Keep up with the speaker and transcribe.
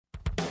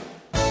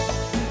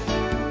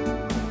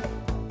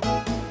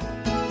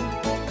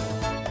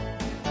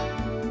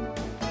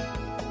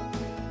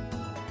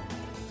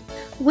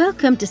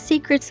Welcome to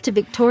Secrets to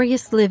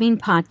Victorious Living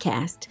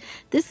podcast.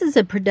 This is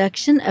a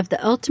production of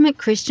the Ultimate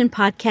Christian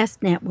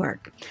Podcast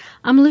Network.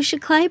 I'm Lucia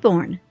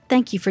Claiborne.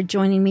 Thank you for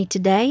joining me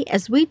today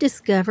as we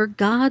discover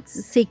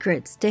God's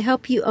secrets to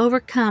help you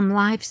overcome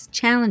life's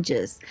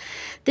challenges.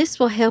 This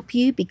will help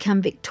you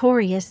become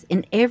victorious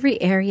in every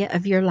area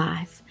of your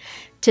life.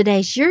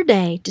 Today's your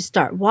day to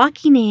start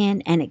walking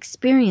in and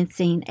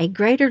experiencing a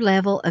greater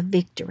level of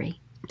victory.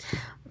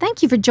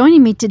 Thank you for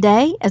joining me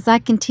today as I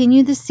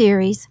continue the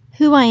series,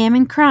 Who I Am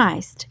in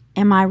Christ.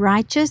 Am I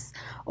righteous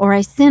or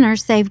a sinner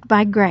saved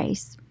by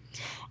grace?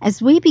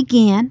 As we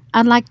begin,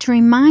 I'd like to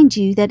remind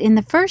you that in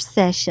the first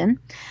session,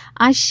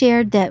 I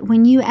shared that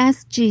when you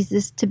ask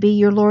Jesus to be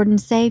your Lord and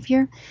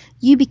Savior,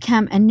 you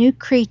become a new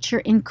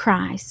creature in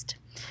Christ,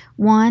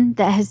 one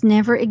that has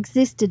never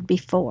existed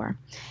before,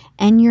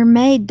 and you're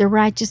made the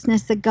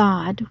righteousness of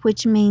God,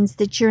 which means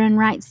that you're in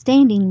right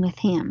standing with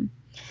Him.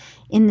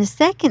 In the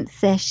second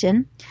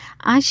session,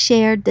 I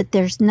shared that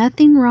there's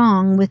nothing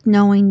wrong with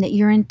knowing that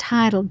you're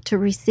entitled to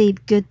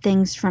receive good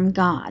things from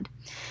God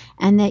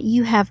and that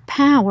you have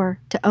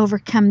power to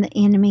overcome the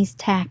enemy's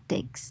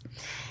tactics.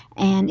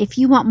 And if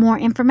you want more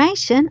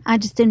information, I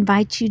just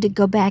invite you to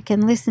go back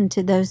and listen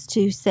to those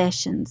two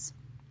sessions.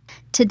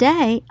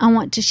 Today, I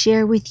want to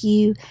share with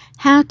you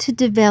how to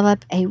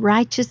develop a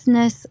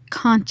righteousness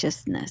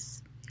consciousness.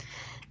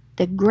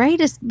 The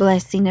greatest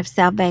blessing of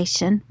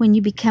salvation when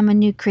you become a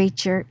new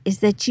creature is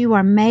that you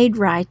are made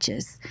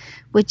righteous,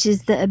 which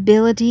is the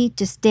ability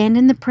to stand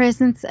in the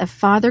presence of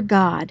Father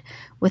God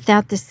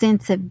without the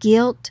sense of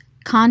guilt,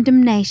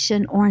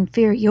 condemnation, or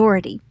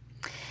inferiority.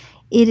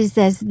 It is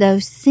as though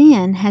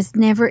sin has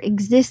never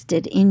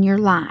existed in your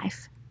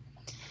life.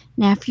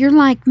 Now, if you're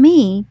like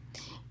me,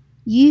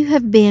 you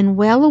have been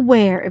well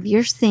aware of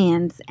your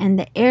sins and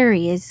the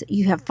areas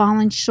you have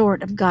fallen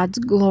short of God's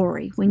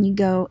glory when you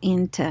go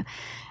into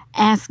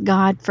ask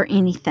God for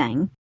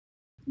anything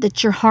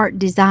that your heart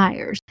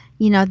desires.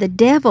 The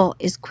devil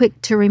is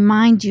quick to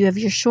remind you of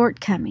your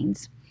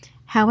shortcomings.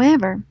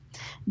 However,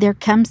 there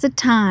comes a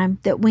time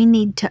that we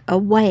need to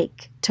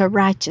awake to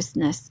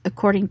righteousness,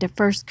 according to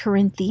 1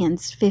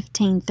 Corinthians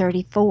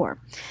 15:34.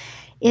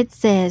 It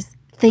says,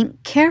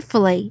 "Think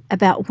carefully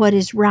about what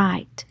is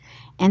right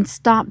and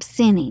stop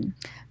sinning.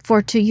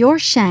 For to your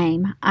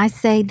shame, I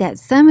say that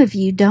some of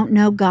you don't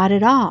know God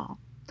at all."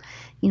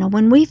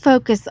 When we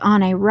focus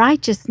on a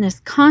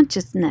righteousness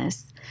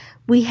consciousness,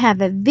 we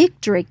have a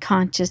victory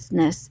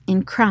consciousness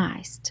in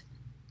Christ.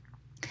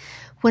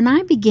 When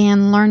I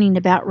began learning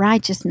about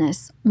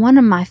righteousness, one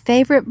of my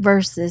favorite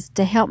verses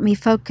to help me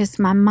focus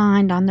my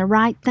mind on the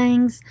right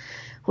things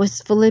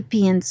was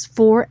Philippians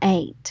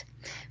 4:8,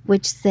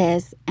 which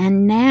says,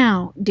 "And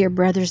now, dear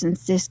brothers and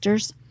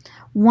sisters,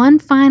 one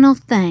final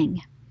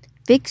thing.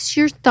 Fix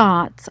your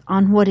thoughts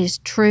on what is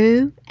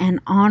true and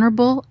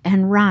honorable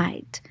and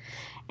right,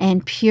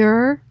 and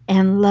pure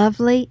and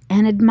lovely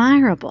and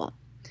admirable.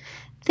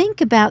 Think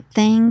about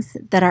things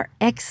that are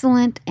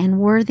excellent and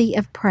worthy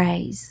of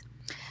praise."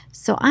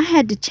 So I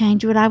had to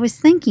change what I was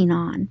thinking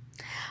on.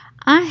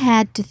 I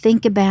had to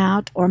think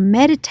about or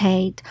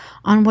meditate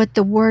on what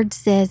the Word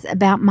says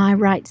about my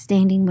right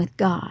standing with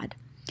God.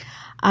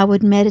 I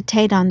would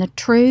meditate on the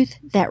truth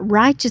that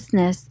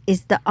righteousness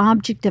is the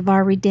object of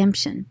our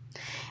redemption,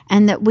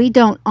 and that we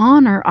don't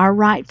honor our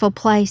rightful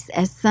place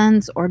as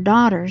sons or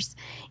daughters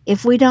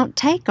if we don't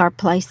take our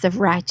place of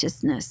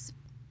righteousness.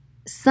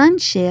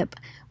 Sonship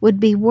would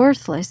be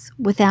worthless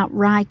without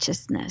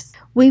righteousness.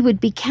 We would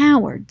be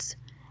cowards.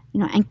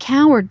 And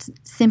cowards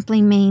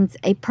simply means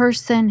a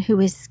person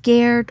who is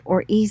scared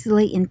or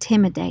easily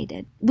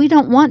intimidated. We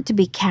don't want to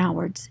be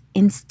cowards.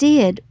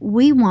 Instead,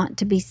 we want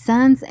to be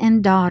sons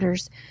and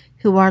daughters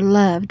who are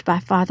loved by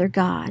Father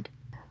God.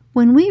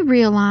 When we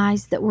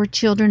realize that we're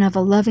children of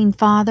a loving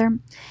Father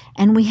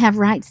and we have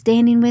right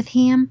standing with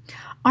Him,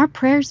 our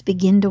prayers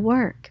begin to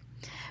work.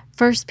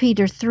 1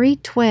 Peter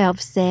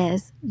 3:12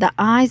 says, "The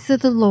eyes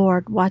of the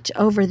Lord watch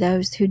over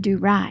those who do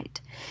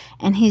right,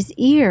 and His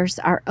ears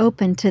are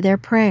open to their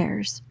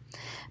prayers.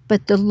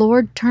 But the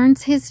Lord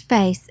turns His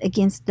face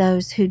against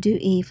those who do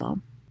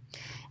evil."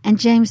 And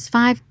James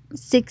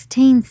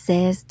 5:16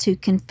 says to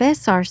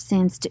confess our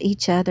sins to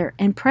each other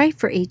and pray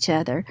for each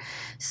other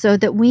so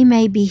that we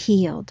may be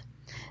healed.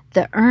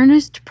 The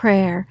earnest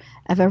prayer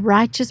of a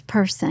righteous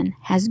person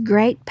has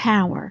great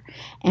power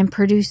and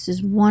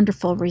produces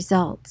wonderful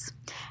results.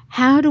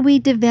 How do we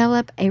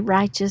develop a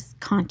righteous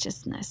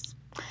consciousness?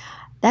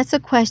 That's a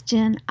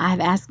question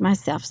I've asked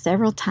myself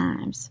several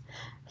times.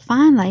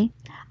 Finally,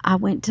 I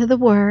went to the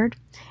Word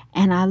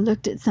and I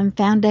looked at some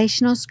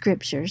foundational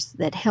scriptures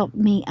that helped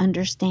me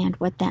understand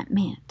what that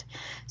meant.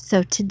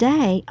 So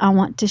today, I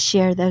want to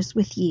share those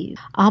with you.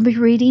 I'll be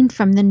reading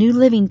from the New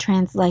Living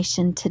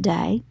Translation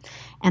today,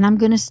 and I'm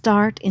going to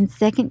start in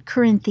 2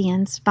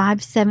 Corinthians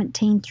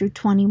 5:17 through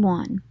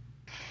 21.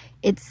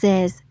 It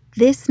says,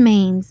 "This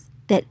means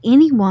that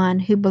anyone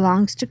who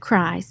belongs to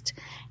Christ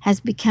has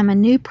become a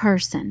new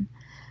person.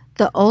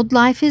 The old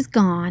life is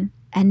gone,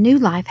 and new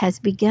life has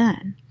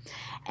begun.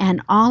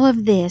 And all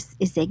of this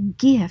is a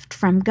gift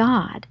from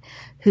God,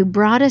 who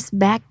brought us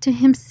back to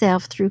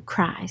Himself through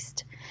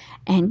Christ.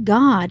 And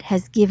God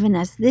has given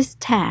us this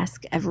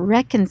task of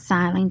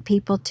reconciling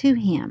people to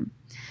Him.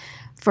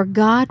 For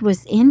God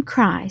was in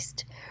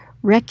Christ,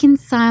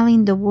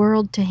 reconciling the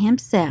world to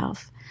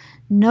Himself,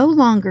 no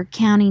longer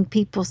counting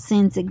people's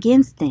sins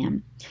against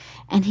them,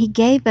 and He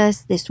gave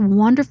us this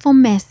wonderful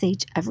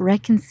message of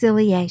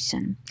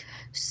reconciliation.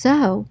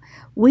 So,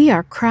 we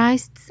are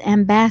Christ's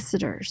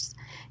ambassadors.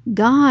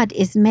 God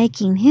is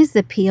making His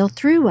appeal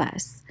through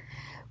us.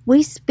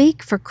 We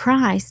speak for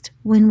Christ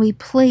when we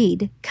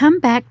plead, "Come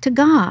back to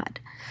God."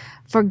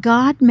 For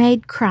God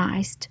made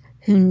Christ,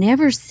 who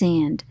never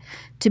sinned,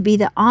 to be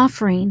the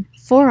offering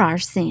for our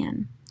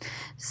sin,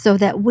 so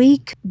that we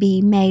could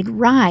be made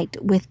right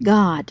with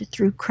God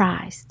through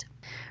Christ.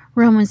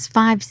 Romans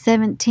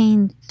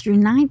 5:17 through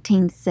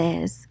 19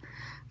 says,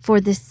 "For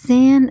the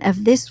sin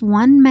of this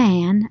one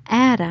man,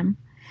 Adam,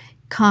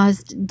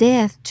 caused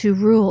death to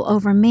rule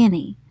over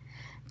many.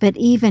 But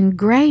even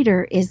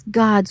greater is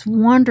God's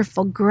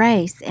wonderful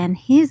grace and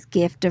His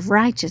gift of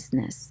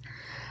righteousness.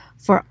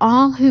 For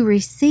all who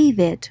receive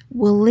it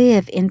will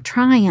live in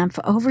triumph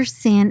over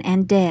sin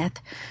and death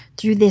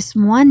through this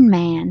one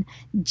man,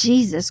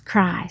 Jesus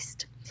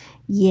Christ."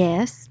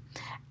 Yes,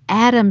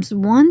 Adam's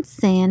one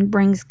sin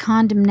brings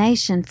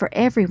condemnation for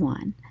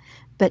everyone,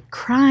 but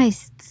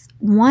Christ's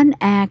one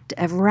act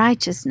of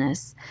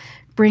righteousness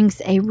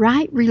brings a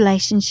right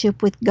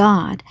relationship with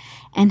God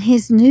and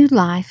His new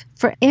life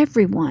for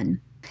everyone.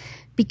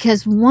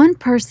 Because one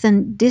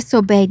person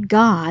disobeyed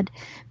God,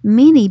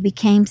 many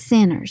became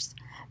sinners.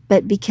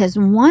 But because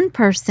one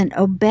person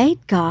obeyed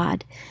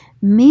God,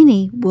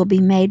 many will be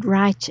made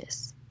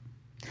righteous.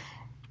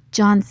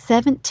 John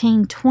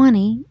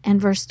 17:20 and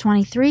verse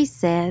 23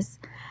 says,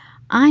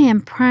 "I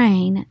am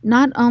praying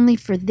not only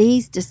for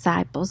these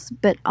disciples,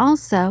 but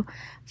also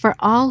for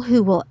all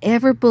who will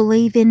ever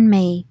believe in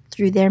me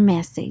through their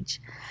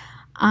message.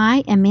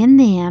 I am in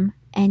them,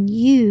 and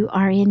you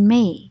are in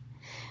me.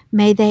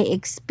 May they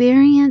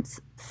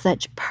experience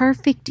such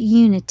perfect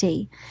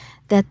unity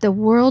that the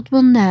world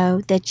will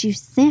know that you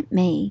sent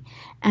me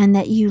and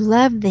that you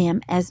love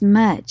them as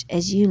much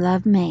as you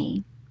love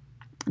me."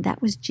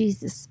 That was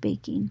Jesus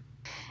speaking.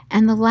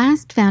 And the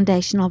last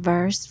foundational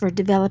verse for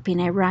developing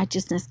a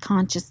righteousness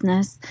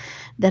consciousness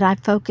that I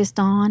focused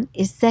on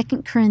is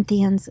 2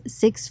 Corinthians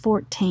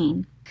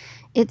 6:14.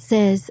 It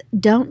says,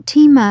 "Don't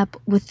team up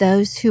with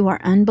those who are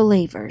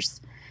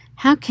unbelievers.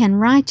 How can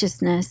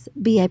righteousness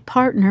be a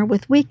partner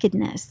with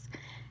wickedness?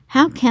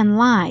 How can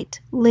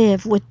light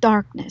live with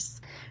darkness?"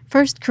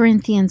 1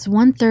 Corinthians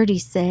 1:30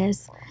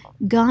 says,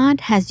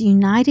 "God has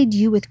united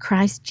you with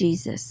Christ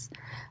Jesus.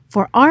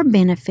 For our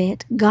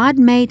benefit, God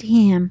made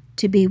Him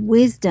to be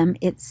wisdom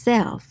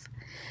itself."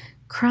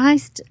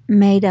 Christ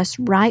made us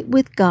right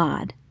with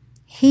God.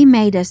 He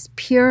made us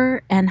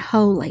pure and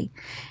holy,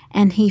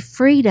 and He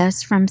freed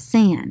us from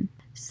sin.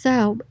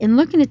 So, in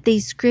looking at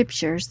these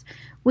scriptures,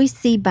 we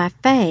see by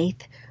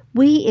faith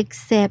we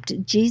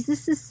accept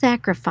Jesus'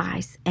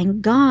 sacrifice,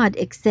 and God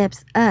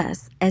accepts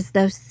us as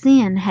though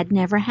sin had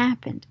never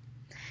happened.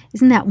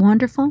 Isn't that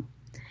wonderful?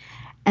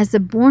 As a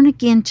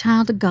born-again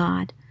child of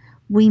God,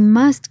 we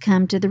must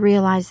come to the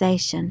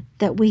realization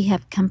that we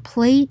have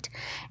complete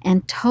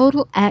and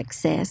total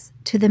access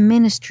to the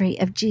ministry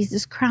of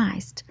Jesus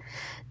Christ,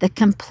 the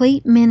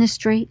complete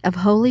ministry of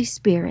Holy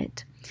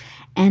Spirit,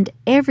 and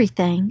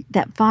everything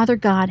that Father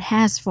God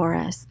has for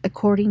us,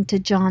 according to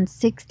John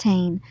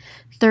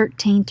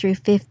 16:13 through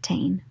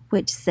 15,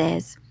 which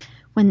says,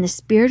 "When the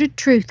Spirit of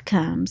truth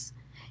comes,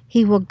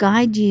 He will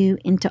guide you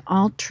into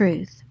all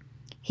truth.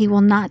 He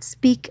will not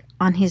speak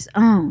on His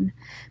own,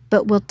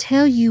 but will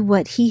tell you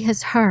what He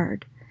has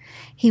heard.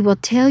 He will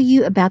tell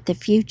you about the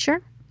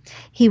future.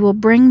 He will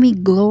bring me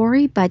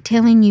glory by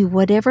telling you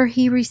whatever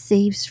He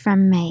receives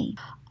from me.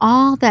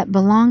 All that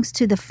belongs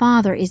to the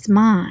Father is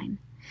mine.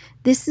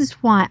 This is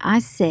why I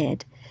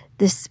said,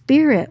 the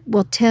Spirit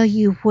will tell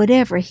you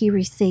whatever He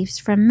receives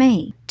from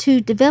me."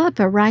 To develop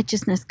a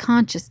righteousness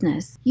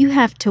consciousness, you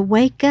have to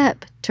wake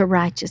up to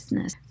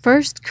righteousness.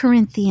 1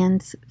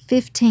 Corinthians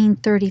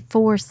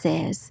 15:34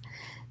 says,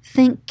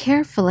 "Think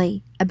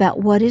carefully about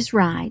what is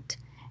right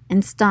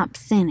and stop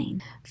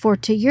sinning. For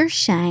to your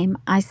shame,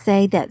 I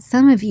say that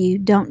some of you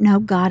don't know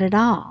God at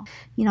all."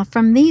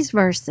 From these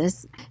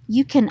verses,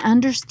 you can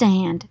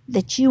understand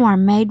that you are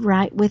made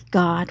right with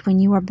God when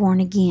you are born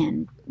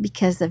again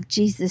because of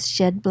Jesus'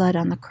 shed blood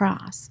on the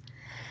cross.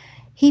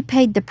 He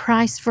paid the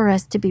price for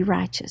us to be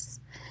righteous.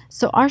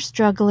 So our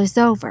struggle is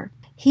over.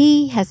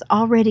 He has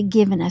already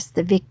given us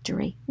the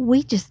victory.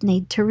 We just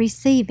need to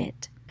receive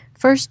it.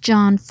 1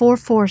 John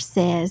 4:4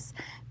 says,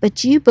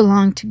 "But you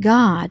belong to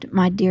God,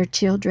 my dear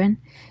children.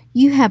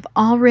 You have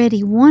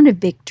already won a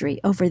victory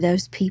over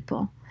those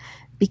people,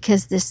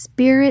 because the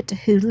Spirit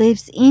who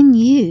lives in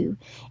you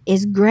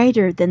is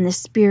greater than the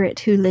spirit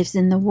who lives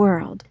in the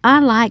world." I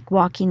like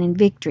walking in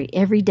victory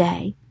every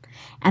day,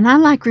 and I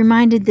like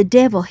reminding the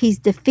devil he's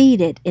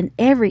defeated in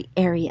every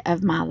area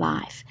of my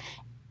life.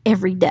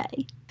 every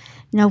day.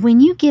 Now, when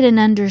you get an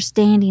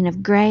understanding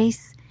of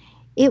grace,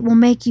 it will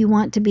make you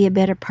want to be a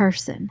better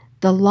person.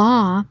 The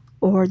law,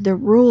 or the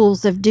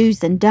rules of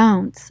do's and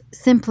don'ts,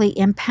 simply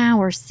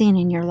empower sin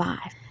in your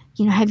life.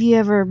 Have you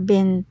ever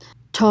been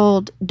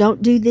told,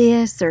 don't do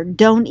this, or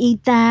don't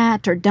eat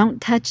that, or don't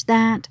touch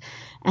that?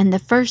 And the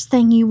first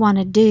thing you want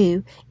to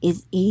do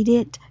is eat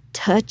it,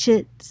 touch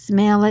it,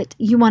 smell it.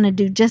 You want to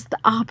do just the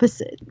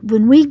opposite.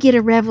 When we get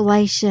a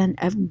revelation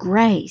of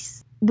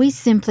grace, we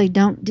simply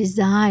don't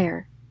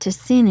desire to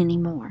sin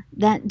anymore.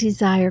 That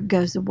desire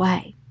goes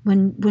away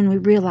when we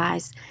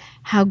realize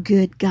how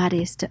good God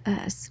is to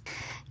us.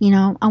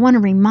 I want to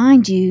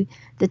remind you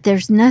that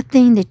there's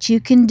nothing that you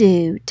can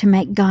do to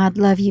make God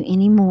love you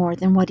any more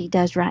than what He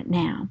does right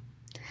now.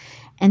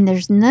 And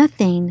there's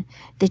nothing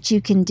that you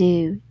can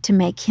do to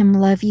make Him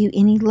love you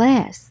any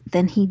less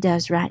than He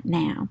does right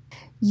now.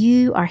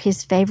 You are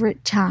His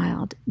favorite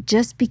child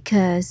just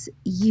because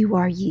you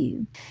are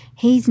you.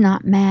 He's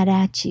not mad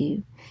at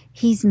you.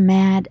 He's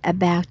mad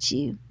about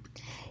you.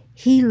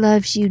 He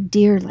loves you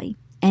dearly.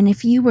 And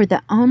if you were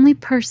the only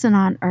person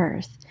on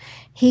earth,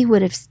 He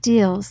would have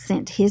still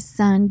sent His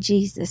Son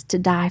Jesus to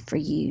die for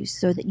you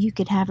so that you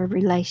could have a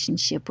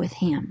relationship with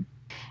Him.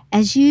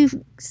 As you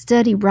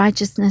study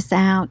righteousness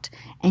out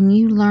and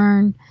you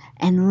learn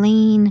and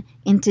lean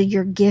into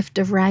your gift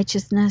of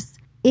righteousness,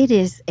 it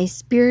is a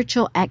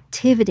spiritual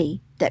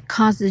activity that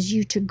causes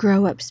you to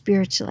grow up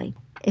spiritually.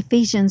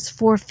 Ephesians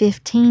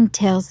 4:15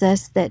 tells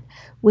us that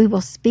we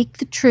will speak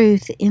the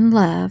truth in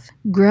love,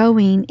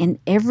 growing in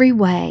every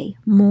way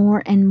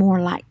more and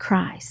more like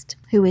Christ,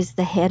 who is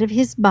the head of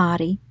His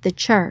body, the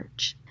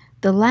church.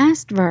 The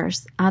last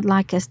verse I'd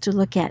like us to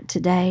look at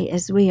today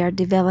as we are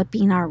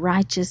developing our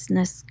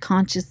righteousness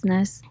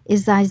consciousness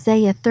is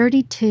Isaiah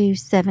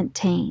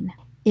 32:17.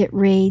 It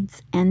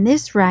reads, "And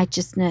this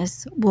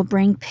righteousness will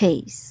bring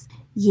peace.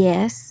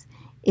 Yes,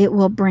 it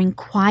will bring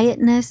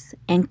quietness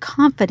and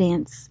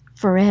confidence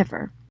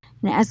forever."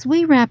 Now, as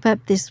we wrap up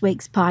this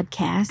week's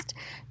podcast,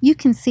 you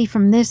can see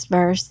from this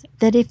verse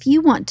that if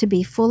you want to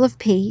be full of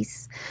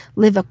peace,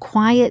 live a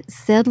quiet,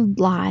 settled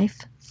life,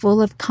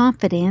 full of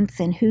confidence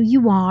in who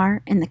you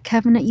are and the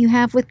covenant you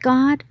have with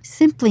God,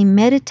 simply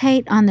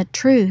meditate on the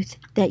truth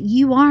that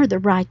you are the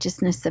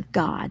righteousness of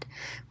God,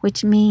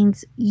 which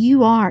means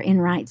you are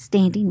in right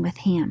standing with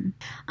Him.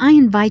 I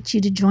invite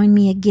you to join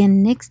me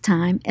again next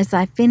time as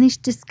I finish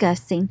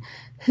discussing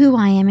who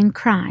I am in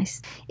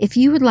Christ. If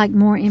you would like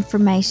more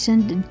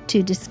information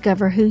to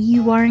discover who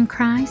you are in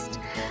Christ,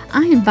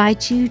 I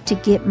invite you to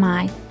get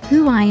my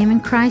Who I Am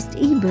in Christ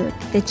ebook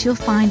that you'll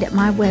find at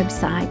my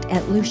website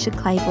at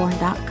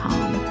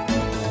luciaclaiborne.com.